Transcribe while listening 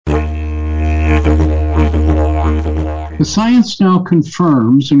The science now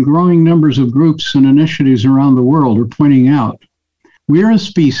confirms, and growing numbers of groups and initiatives around the world are pointing out, we are a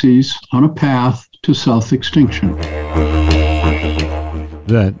species on a path to self-extinction.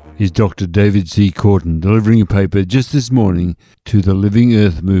 That is Dr. David Korten delivering a paper just this morning to the Living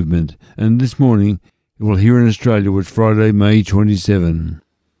Earth movement. And this morning, well, here in Australia was Friday, May 27.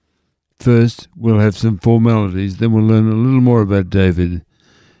 First, we'll have some formalities, then we'll learn a little more about David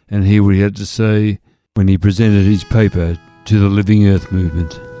and hear what he had to say when he presented his paper to the Living Earth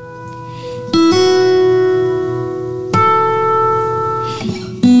movement.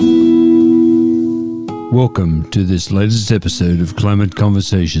 Welcome to this latest episode of Climate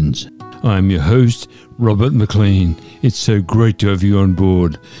Conversations. I'm your host, Robert McLean. It's so great to have you on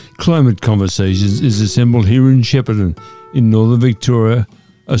board. Climate Conversations is assembled here in Shepparton, in northern Victoria,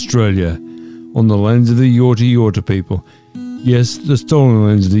 Australia, on the lands of the Yorta Yorta people. Yes, the stolen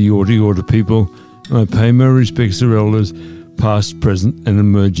lands of the Yorta Yorta people, and I pay my respects to elders, past, present and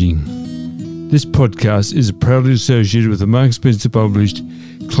emerging. This podcast is proudly associated with the Mark Spencer published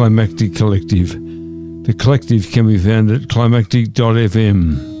Climactic Collective. The collective can be found at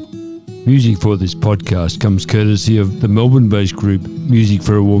climactic.fm. Music for this podcast comes courtesy of the Melbourne-based group Music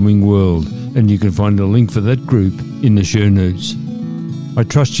for a Warming World, and you can find a link for that group in the show notes. I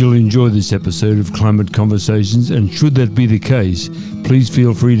trust you'll enjoy this episode of Climate Conversations, and should that be the case, please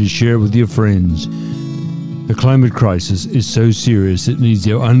feel free to share it with your friends. The climate crisis is so serious it needs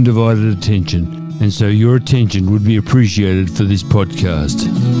our undivided attention, and so your attention would be appreciated for this podcast.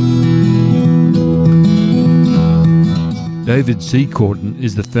 David Korten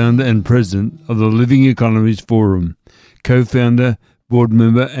is the founder and president of the Living Economies Forum, co-founder, board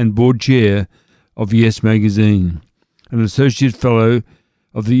member and board chair of Yes Magazine, an associate fellow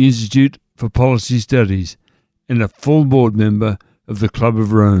of the Institute for Policy Studies, and a full board member of the Club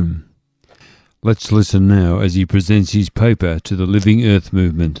of Rome. Let's listen now as he presents his paper to the Living Earth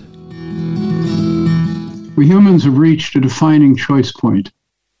movement. We humans have reached a defining choice point.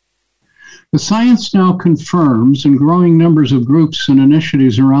 The science now confirms, and growing numbers of groups and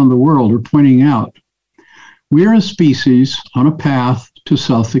initiatives around the world are pointing out, we are a species on a path to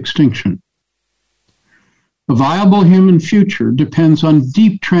self-extinction. A viable human future depends on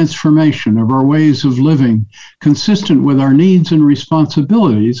deep transformation of our ways of living, consistent with our needs and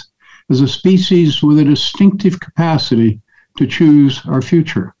responsibilities as a species with a distinctive capacity to choose our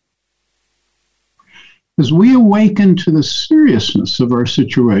future. As we awaken to the seriousness of our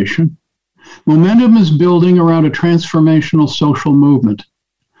situation, momentum is building around a transformational social movement,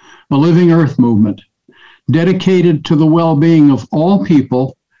 a Living Earth movement, dedicated to the well-being of all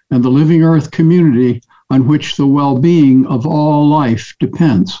people and the Living Earth community on which the well-being of all life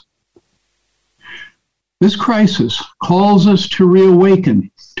depends. This crisis calls us to reawaken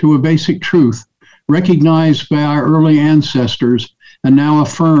to a basic truth recognized by our early ancestors and now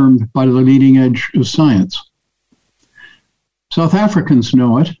affirmed by the leading edge of science. South Africans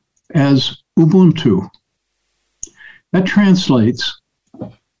know it as Ubuntu. That translates,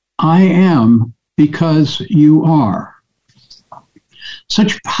 I am because you are.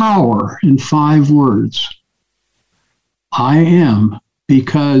 Such power in 5 words. I am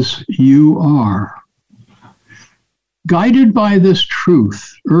because you are. Guided by this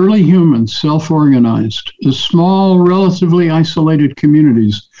truth, early humans self-organized as small, relatively isolated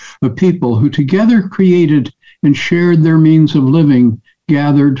communities of people who together created and shared their means of living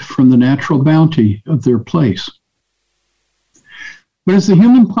gathered from the natural bounty of their place. But as the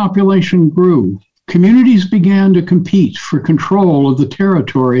human population grew, communities began to compete for control of the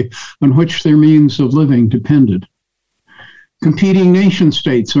territory on which their means of living depended. Competing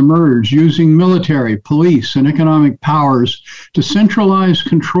nation-states emerged using military, police, and economic powers to centralize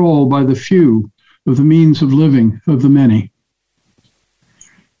control by the few of the means of living of the many.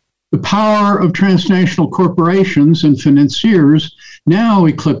 The power of transnational corporations and financiers now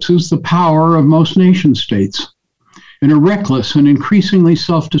eclipses the power of most nation-states. In a reckless and increasingly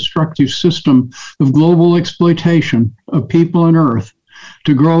self-destructive system of global exploitation of people and earth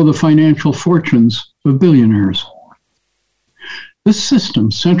to grow the financial fortunes of billionaires. This system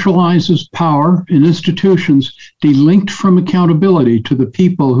centralizes power in institutions delinked from accountability to the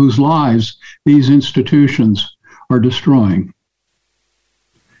people whose lives these institutions are destroying.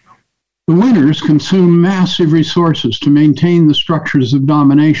 The winners consume massive resources to maintain the structures of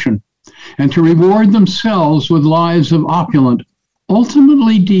domination and to reward themselves with lives of opulent,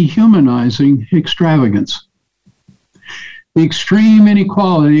 ultimately dehumanizing extravagance. The extreme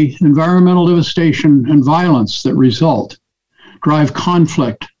inequality, environmental devastation, and violence that result drive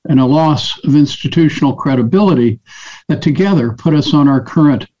conflict and a loss of institutional credibility that together put us on our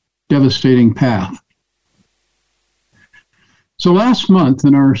current devastating path. So last month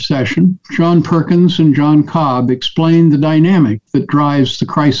in our session, John Perkins and John Cobb explained the dynamic that drives the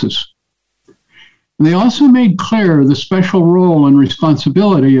crisis. And they also made clear the special role and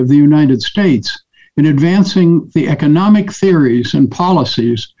responsibility of the United States in advancing the economic theories and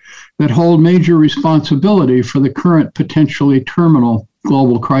policies that hold major responsibility for the current potentially terminal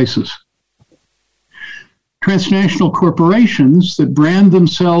global crisis. Transnational corporations that brand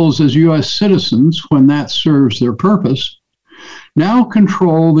themselves as U.S. citizens when that serves their purpose now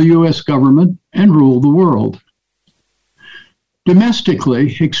control the U.S. government and rule the world.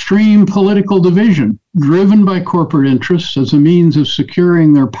 Domestically, extreme political division, driven by corporate interests as a means of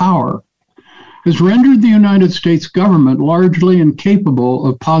securing their power, has rendered the United States government largely incapable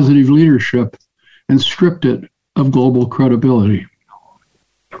of positive leadership and stripped it of global credibility.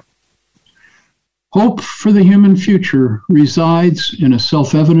 Hope for the human future resides in a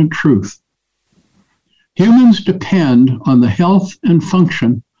self-evident truth. Humans depend on the health and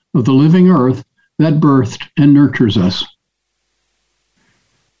function of the living earth that birthed and nurtures us.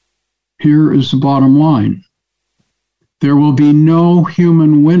 Here is the bottom line. There will be no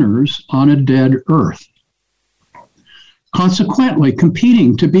human winners on a dead earth. Consequently,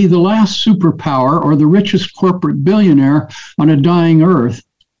 competing to be the last superpower or the richest corporate billionaire on a dying earth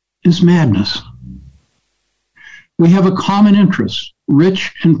is madness. We have a common interest,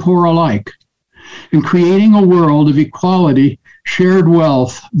 rich and poor alike, in creating a world of equality, shared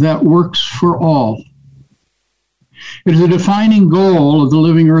wealth that works for all. It is a defining goal of the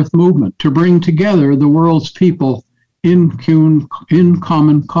Living Earth movement to bring together the world's people in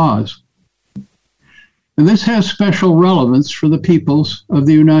common cause. And this has special relevance for the peoples of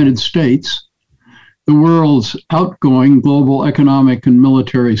the United States, the world's outgoing global economic and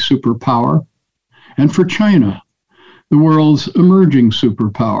military superpower, and for China, the world's emerging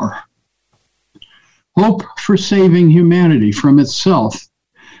superpower. Hope for saving humanity from itself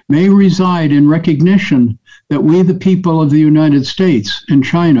may reside in recognition that we, the people of the United States and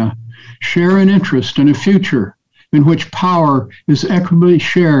China, share an interest in a future in which power is equitably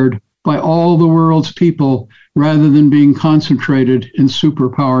shared by all the world's people rather than being concentrated in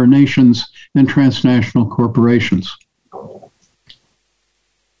superpower nations and transnational corporations.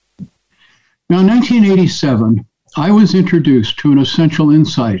 Now, in 1987, I was introduced to an essential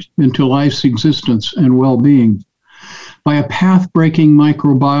insight into life's existence and well-being by a path-breaking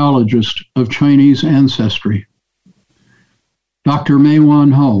microbiologist of Chinese ancestry, Dr.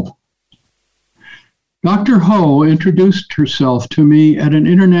 Mei-Wan Ho. Dr. Ho introduced herself to me at an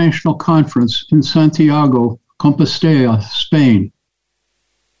international conference in Santiago, Compostela, Spain.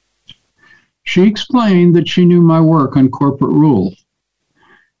 She explained that she knew my work on corporate rule,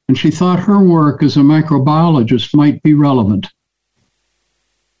 and she thought her work as a microbiologist might be relevant.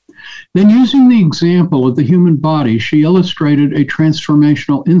 Then, using the example of the human body, she illustrated a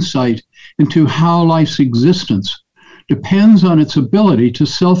transformational insight into how life's existence depends on its ability to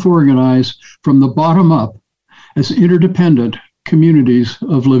self-organize from the bottom up as interdependent communities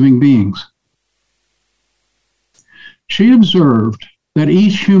of living beings. She observed that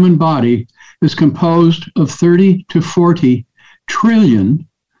each human body is composed of 30 to 40 trillion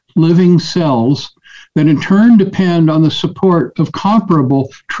living cells that in turn depend on the support of comparable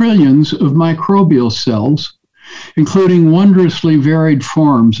trillions of microbial cells, including wondrously varied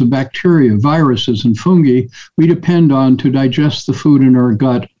forms of bacteria, viruses, and fungi we depend on to digest the food in our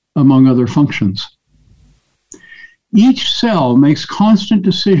gut, among other functions. Each cell makes constant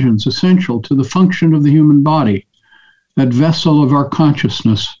decisions essential to the function of the human body, that vessel of our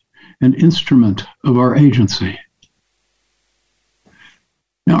consciousness and instrument of our agency.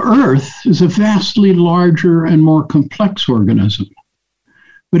 Now, Earth is a vastly larger and more complex organism,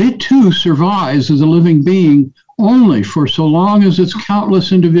 but it too survives as a living being only for so long as its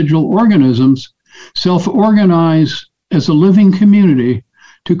countless individual organisms self-organize as a living community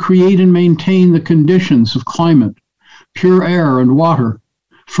to create and maintain the conditions of climate, pure air and water,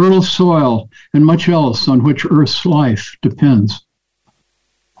 fertile soil, and much else on which Earth's life depends.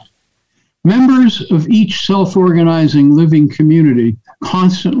 Members of each self-organizing living community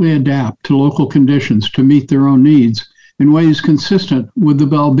constantly adapt to local conditions to meet their own needs in ways consistent with the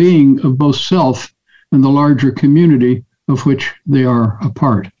well-being of both self and the larger community of which they are a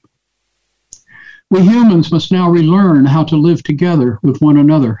part. We humans must now relearn how to live together with one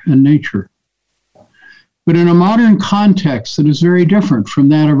another and nature. But in a modern context that is very different from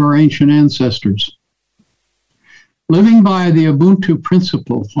that of our ancient ancestors. Living by the Ubuntu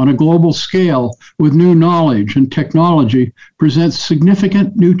principle on a global scale with new knowledge and technology presents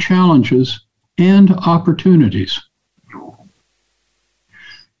significant new challenges and opportunities.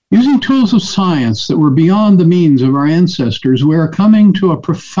 Using tools of science that were beyond the means of our ancestors, we are coming to a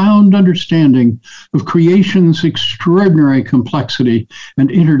profound understanding of creation's extraordinary complexity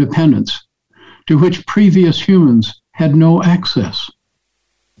and interdependence, to which previous humans had no access.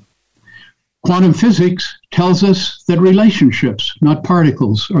 Quantum physics tells us that relationships, not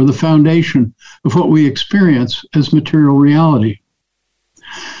particles, are the foundation of what we experience as material reality.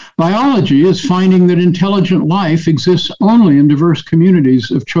 Biology is finding that intelligent life exists only in diverse communities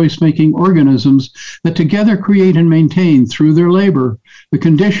of choice-making organisms that together create and maintain, through their labor, the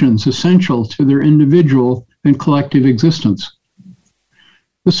conditions essential to their individual and collective existence.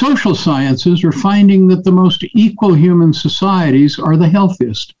 The social sciences are finding that the most equal human societies are the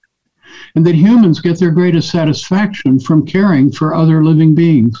healthiest, and that humans get their greatest satisfaction from caring for other living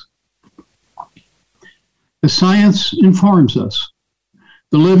beings. The science informs us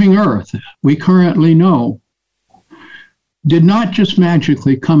the living Earth we currently know did not just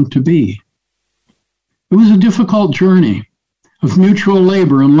magically come to be. It was a difficult journey of mutual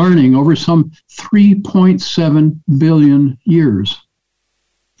labor and learning over some 3.7 billion years.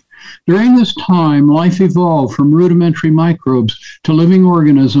 During this time, life evolved from rudimentary microbes to living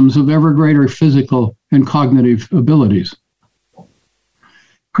organisms of ever greater physical and cognitive abilities.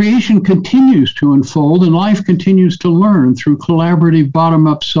 Creation continues to unfold, and life continues to learn through collaborative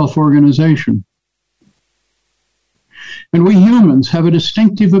bottom-up self-organization. And we humans have a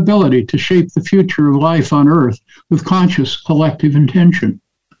distinctive ability to shape the future of life on Earth with conscious collective intention.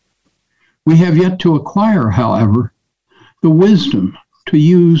 We have yet to acquire, however, the wisdom to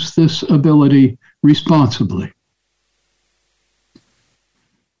use this ability responsibly.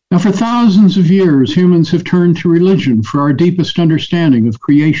 Now, for thousands of years, humans have turned to religion for our deepest understanding of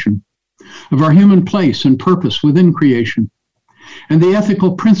creation, of our human place and purpose within creation, and the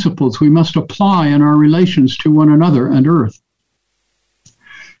ethical principles we must apply in our relations to one another and Earth.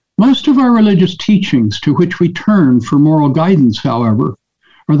 Most of our religious teachings to which we turn for moral guidance, however,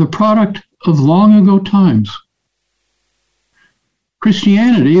 are the product of long ago times.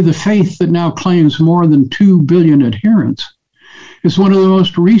 Christianity, the faith that now claims more than 2 billion adherents, is one of the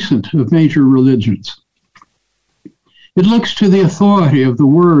most recent of major religions. It looks to the authority of the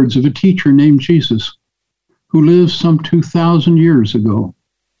words of a teacher named Jesus, who lived some 2,000 years ago.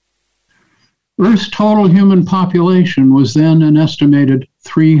 Earth's total human population was then an estimated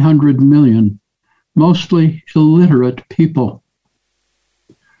 300 million, mostly illiterate people.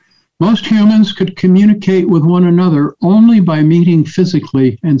 Most humans could communicate with one another only by meeting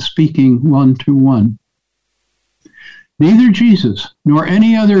physically and speaking one-to-one. Neither Jesus nor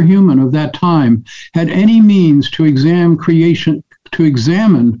any other human of that time had any means to examine creation's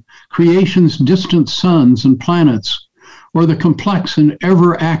distant suns and planets, or the complex and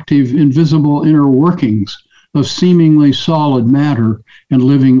ever-active invisible inner workings of seemingly solid matter and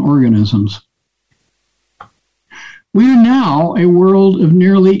living organisms. We are now a world of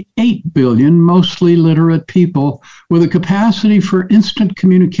nearly 8 billion mostly literate people with a capacity for instant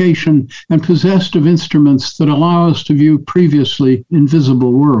communication and possessed of instruments that allow us to view previously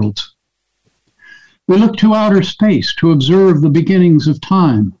invisible worlds. We look to outer space to observe the beginnings of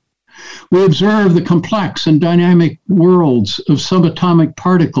time. We observe the complex and dynamic worlds of subatomic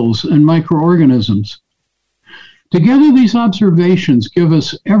particles and microorganisms. Together, these observations give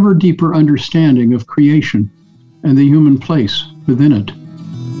us ever deeper understanding of creation and the human place within it.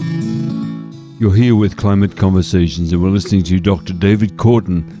 You're here with Climate Conversations, and we're listening to Dr. David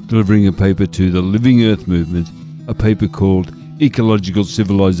Korten delivering a paper to the Living Earth Movement, a paper called Ecological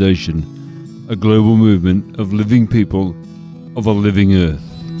Civilization, a global movement of living people of a living Earth.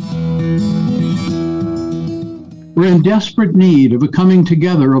 We're in desperate need of a coming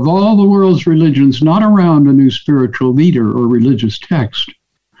together of all the world's religions, not around a new spiritual leader or religious text,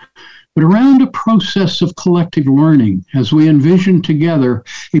 but around a process of collective learning as we envision together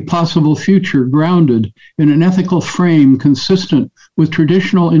a possible future grounded in an ethical frame consistent with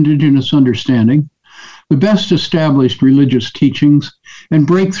traditional indigenous understanding, the best established religious teachings, and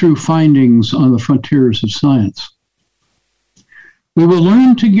breakthrough findings on the frontiers of science. We will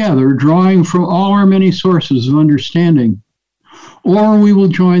learn together, drawing from all our many sources of understanding, or we will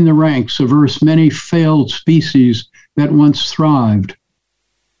join the ranks of Earth's many failed species that once thrived,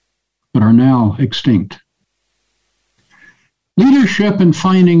 but are now extinct. Leadership in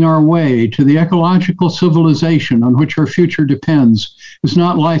finding our way to the ecological civilization on which our future depends is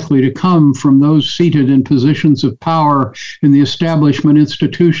not likely to come from those seated in positions of power in the establishment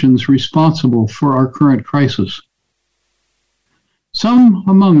institutions responsible for our current crisis. Some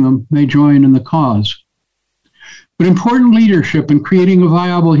among them may join in the cause, But important leadership in creating a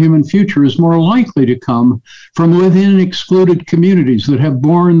viable human future is more likely to come from within excluded communities that have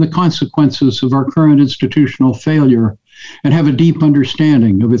borne the consequences of our current institutional failure and have a deep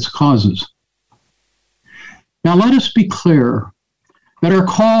understanding of its causes. Now, let us be clear that our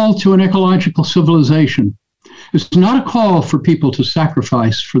call to an ecological civilization is not a call for people to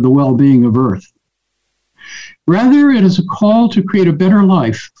sacrifice for the well-being of Earth. Rather, it is a call to create a better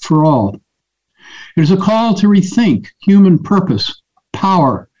life for all. It is a call to rethink human purpose,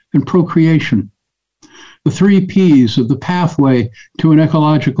 power, and procreation, the 3 Ps of the pathway to an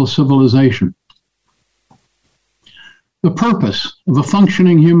ecological civilization. The purpose of a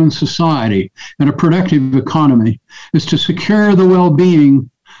functioning human society and a productive economy is to secure the well-being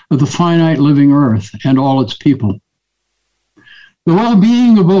of the finite living Earth and all its people. The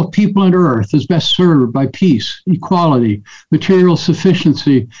well-being of both people and Earth is best served by peace, equality, material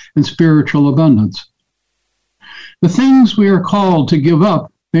sufficiency, and spiritual abundance. The things we are called to give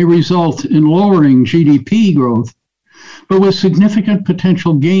up may result in lowering GDP growth, but with significant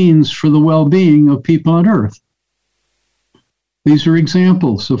potential gains for the well-being of people on Earth. These are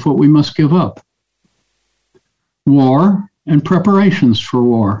examples of what we must give up. War and preparations for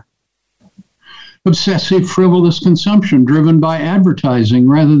war. Obsessive, frivolous consumption driven by advertising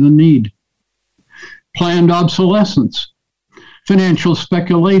rather than need. Planned obsolescence. Financial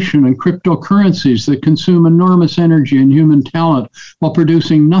speculation and cryptocurrencies that consume enormous energy and human talent while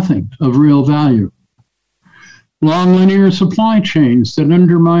producing nothing of real value. Long linear supply chains that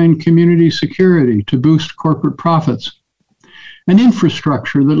undermine community security to boost corporate profits. An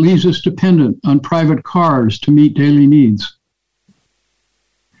infrastructure that leaves us dependent on private cars to meet daily needs.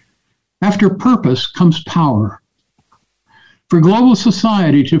 After purpose comes power. For global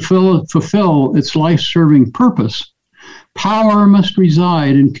society to fulfill its life-serving purpose, power must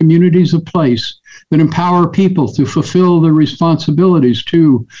reside in communities of place that empower people to fulfill their responsibilities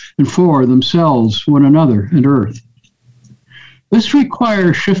to and for themselves, one another, and Earth. This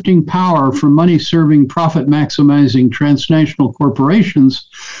requires shifting power from money-serving, profit-maximizing transnational corporations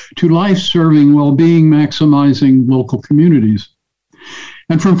to life-serving, well-being maximizing local communities,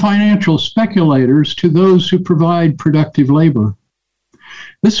 and from financial speculators to those who provide productive labor.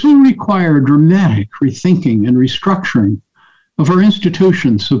 This will require dramatic rethinking and restructuring of our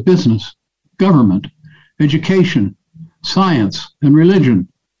institutions of business, government, education, science, and religion,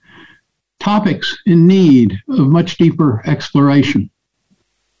 topics in need of much deeper exploration.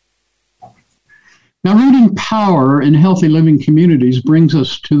 Now, rooting power in healthy living communities brings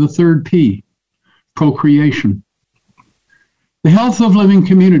us to the 3rd P, procreation. The health of living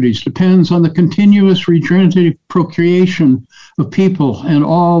communities depends on the continuous regenerative procreation of people and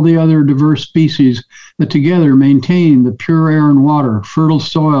all the other diverse species that together maintain the pure air and water, fertile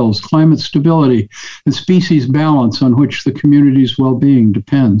soils, climate stability, and species balance on which the community's well-being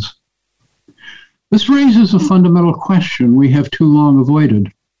depends. This raises a fundamental question we have too long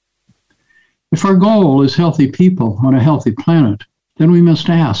avoided. If our goal is healthy people on a healthy planet, then we must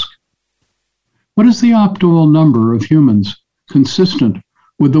ask, what is the optimal number of humans consistent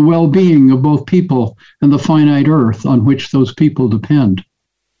with the well-being of both people and the finite Earth on which those people depend?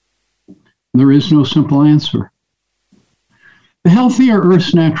 There is no simple answer. The healthier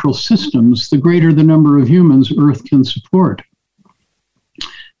Earth's natural systems, the greater the number of humans Earth can support.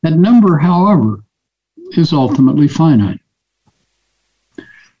 That number, however, is ultimately finite.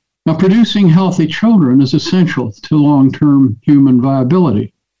 Now, producing healthy children is essential to long-term human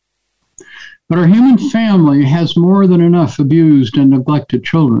viability. But our human family has more than enough abused and neglected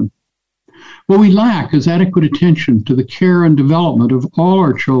children. What we lack is adequate attention to the care and development of all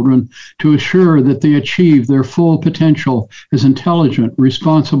our children to assure that they achieve their full potential as intelligent,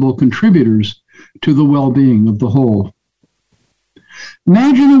 responsible contributors to the well-being of the whole.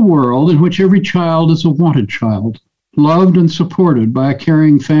 Imagine a world in which every child is a wanted child, loved and supported by a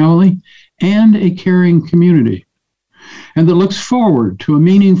caring family and a caring community, and that looks forward to a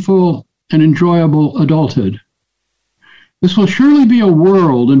meaningful and enjoyable adulthood. This will surely be a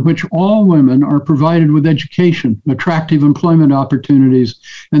world in which all women are provided with education, attractive employment opportunities,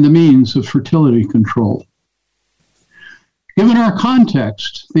 and the means of fertility control. Given our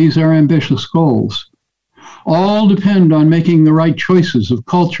context, these are ambitious goals. All depend on making the right choices of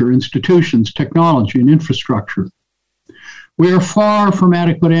culture, institutions, technology, and infrastructure. We are far from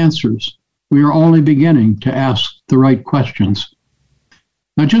adequate answers. We are only beginning to ask the right questions.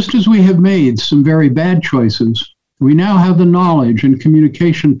 Now, just as we have made some very bad choices, we now have the knowledge and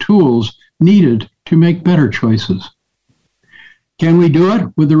communication tools needed to make better choices. Can we do it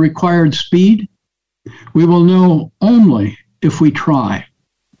with the required speed? We will know only if we try.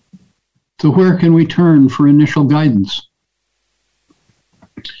 So where can we turn for initial guidance?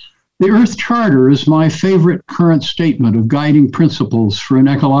 The Earth Charter is my favorite current statement of guiding principles for an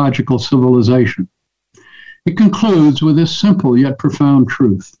ecological civilization. It concludes with this simple yet profound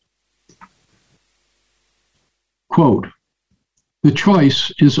truth. Quote, "The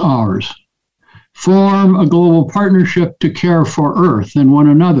choice is ours. Form a global partnership to care for Earth and one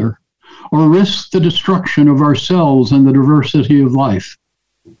another, or risk the destruction of ourselves and the diversity of life.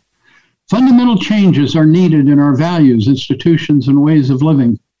 Fundamental changes are needed in our values, institutions, and ways of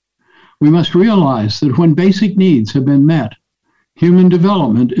living. We must realize that when basic needs have been met, human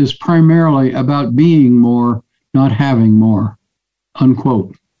development is primarily about being more, not having more."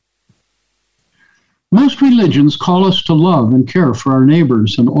 Unquote. Most religions call us to love and care for our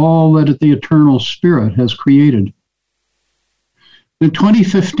neighbors and all that the eternal spirit has created. In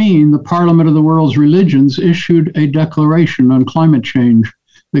 2015, the Parliament of the World's Religions issued a declaration on climate change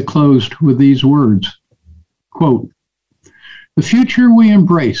that closed with these words, quote, "The future we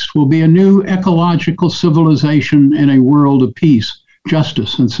embrace will be a new ecological civilization in a world of peace,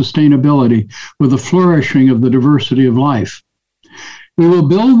 justice, and sustainability with the flourishing of the diversity of life. We will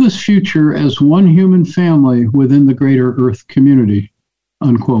build this future as one human family within the greater Earth community,"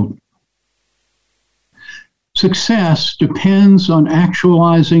 unquote. Success depends on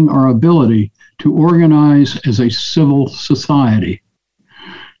actualizing our ability to organize as a civil society,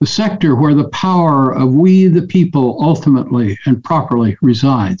 the sector where the power of we the people ultimately and properly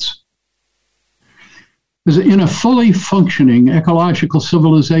resides. As in a fully functioning ecological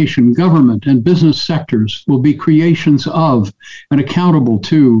civilization, government and business sectors will be creations of and accountable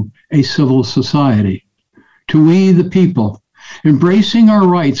to a civil society, to we the people, embracing our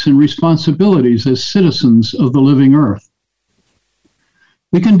rights and responsibilities as citizens of the living Earth.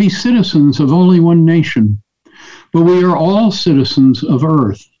 We can be citizens of only one nation, but we are all citizens of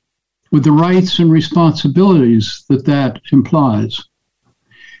Earth, with the rights and responsibilities that implies.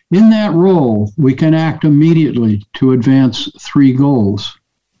 In that role, we can act immediately to advance three goals.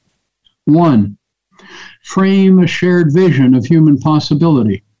 1, frame a shared vision of human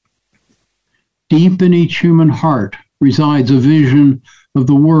possibility. Deep in each human heart resides a vision of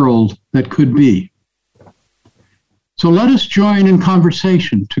the world that could be. So let us join in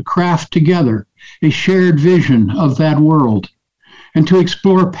conversation to craft together a shared vision of that world and to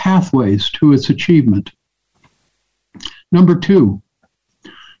explore pathways to its achievement. Number 2,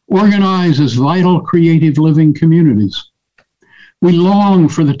 organize as vital, creative, living communities. We long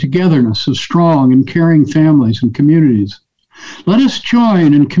for the togetherness of strong and caring families and communities. Let us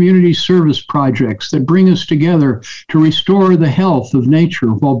join in community service projects that bring us together to restore the health of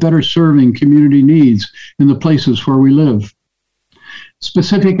nature while better serving community needs in the places where we live.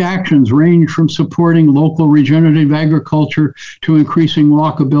 Specific actions range from supporting local regenerative agriculture to increasing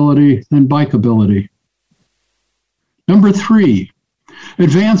walkability and bikeability. Number 3,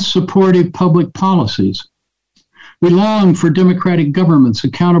 advance supportive public policies. We long for democratic governments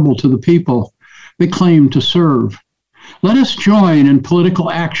accountable to the people they claim to serve. Let us join in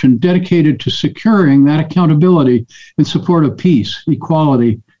political action dedicated to securing that accountability in support of peace,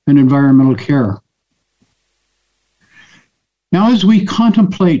 equality, and environmental care. Now, as we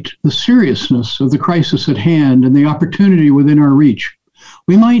contemplate the seriousness of the crisis at hand and the opportunity within our reach,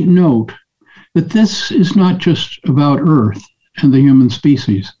 we might note that this is not just about Earth and the human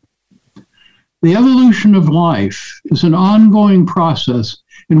species. The evolution of life is an ongoing process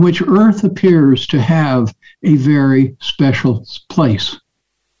in which Earth appears to have a very special place.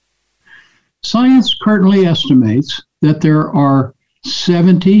 Science currently estimates that there are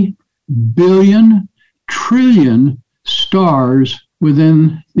 70 billion trillion stars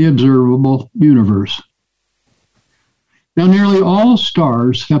within the observable universe. Now, nearly all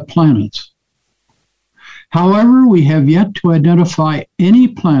stars have planets. However, we have yet to identify any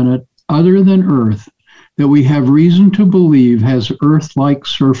planet other than Earth that we have reason to believe has Earth-like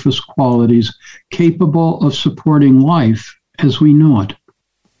surface qualities capable of supporting life as we know it.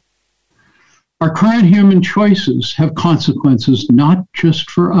 Our current human choices have consequences not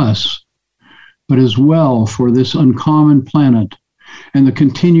just for us, but as well for this uncommon planet and the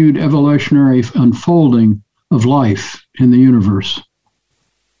continued evolutionary unfolding of life in the universe.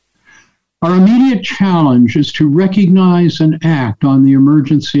 Our immediate challenge is to recognize and act on the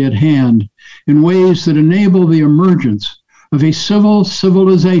emergency at hand in ways that enable the emergence of a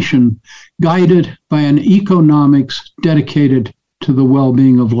civilization guided by an economics dedicated to the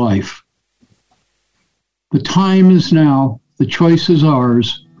well-being of life. The time is now. The choice is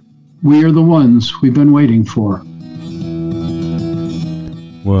ours. We are the ones we've been waiting for.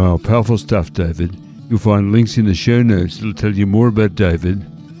 Wow, powerful stuff, David. You'll find links in the show notes that'll tell you more about David,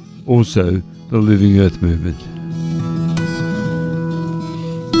 Also, the Living Earth Movement.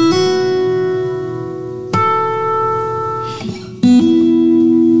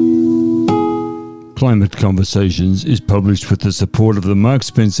 Climate Conversations is published with the support of the Mark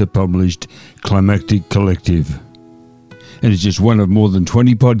Spencer published Climactic Collective, and is just one of more than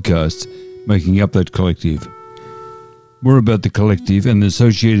 20 podcasts making up that collective. More about the collective and the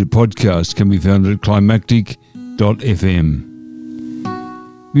associated podcasts can be found at climactic.fm.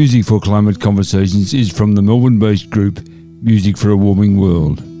 Music for Climate Conversations is from the Melbourne-based group Music for a Warming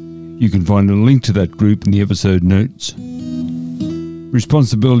World. You can find a link to that group in the episode notes.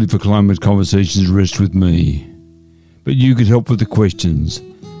 Responsibility for Climate Conversations rests with me, but you could help with the questions,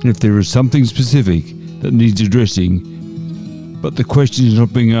 and if there is something specific that needs addressing, but the question is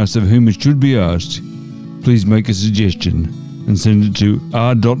not being asked of whom it should be asked, please make a suggestion and send it to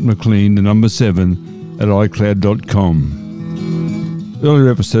r.mclean7@icloud.com.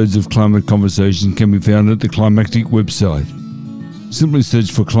 Earlier episodes of Climate Conversation can be found at the Climactic website. Simply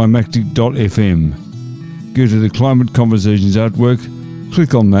search for climactic.fm. Go to the Climate Conversations artwork,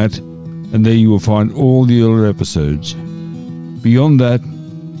 click on that, and there you will find all the earlier episodes. Beyond that,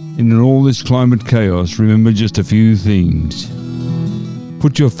 in all this climate chaos, remember just a few things.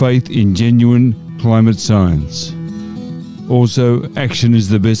 Put your faith in genuine climate science. Also, action is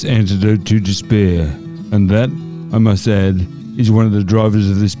the best antidote to despair, and that, I must add, is one of the drivers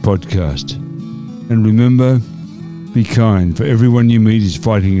of this podcast. And remember, be kind, for everyone you meet is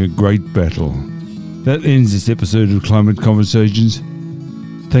fighting a great battle. That ends this episode of Climate Conversations.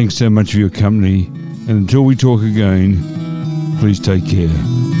 Thanks so much for your company, and until we talk again, please take care.